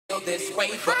This way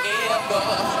forever.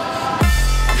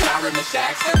 I'm sorry, Miss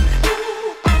Jackson.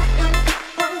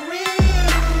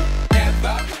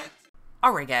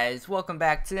 Alright guys, welcome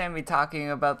back. Today I'm going to be talking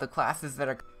about the classes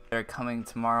that are coming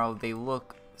tomorrow. They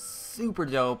look super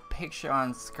dope. Picture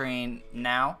on screen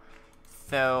now.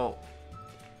 So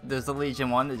there's the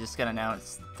Legion one that just got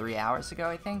announced 3 hours ago,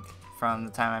 I think, from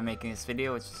the time I'm making this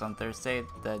video, which is on Thursday,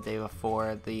 the day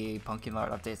before the Pumpkin Lord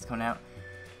update's coming out.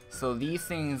 So these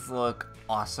things look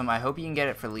awesome. I hope you can get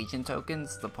it for Legion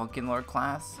tokens, the Pumpkin Lord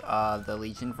class, the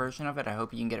Legion version of it. I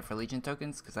hope you can get it for Legion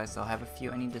tokens, because I still have a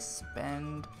few I need to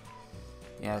spend.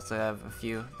 Yeah, so I have a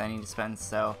few that I need to spend,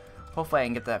 so hopefully I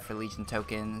can get that for Legion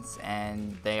tokens.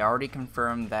 And they already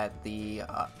confirmed that the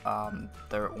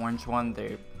orange one,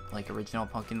 the like original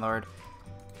Pumpkin Lord,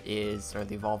 is, or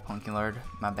the evolved Pumpkin Lord,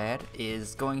 my bad,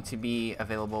 is going to be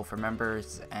available for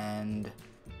members and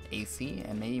AC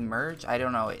and maybe merge. I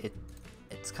don't know.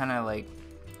 It's kind of like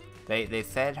they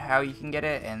said how you can get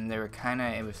it, and they were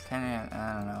it was kind of,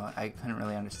 I don't know, I couldn't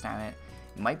really understand it.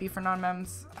 It might be for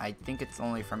non-mems. I think it's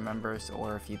only for members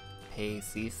or if you pay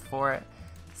C's for it.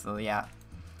 So yeah.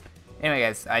 Anyway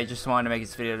guys, I just wanted to make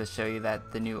this video to show you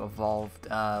that the new evolved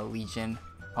Legion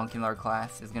Pumpkin Lord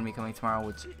class is going to be coming tomorrow,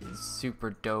 which is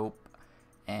super dope,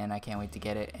 and I can't wait to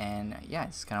get it. And yeah, I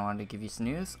just kind of wanted to give you some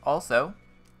news. Also,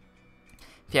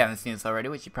 if you haven't seen this already,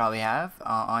 which you probably have,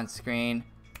 on screen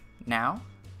now,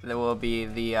 there will be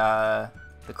the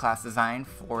class design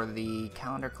for the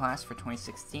calendar class for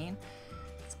 2016.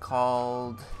 It's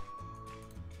called,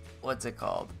 what's it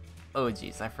called? Oh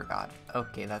geez, I forgot.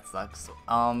 Okay, that sucks.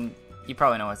 You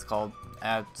probably know what it's called.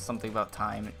 Something about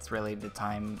time. It's related to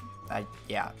time.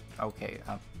 Yeah. Okay.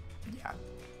 Yeah.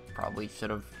 Probably should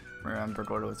have remembered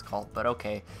what it was called, but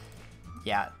okay.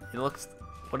 Yeah, it looks.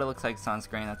 What it looks like is on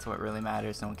screen. That's what really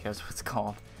matters. No one cares what it's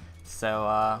called.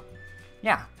 So,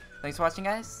 yeah. Thanks for watching,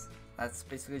 guys. That's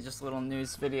basically just a little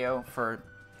news video for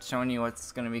showing you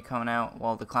what's going to be coming out.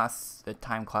 Well, the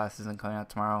time class isn't coming out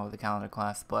tomorrow, the calendar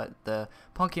class, but the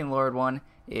Pumpkin Lord one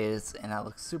is, and that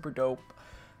looks super dope.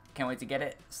 Can't wait to get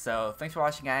it. So, thanks for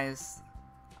watching, guys.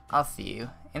 I'll see you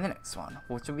in the next one,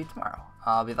 which will be tomorrow.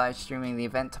 I'll be live streaming the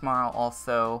event tomorrow,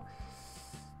 also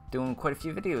doing quite a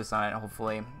few videos on it,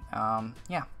 hopefully.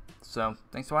 Yeah, so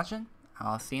thanks for watching.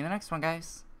 I'll see you in the next one,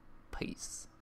 guys. Peace.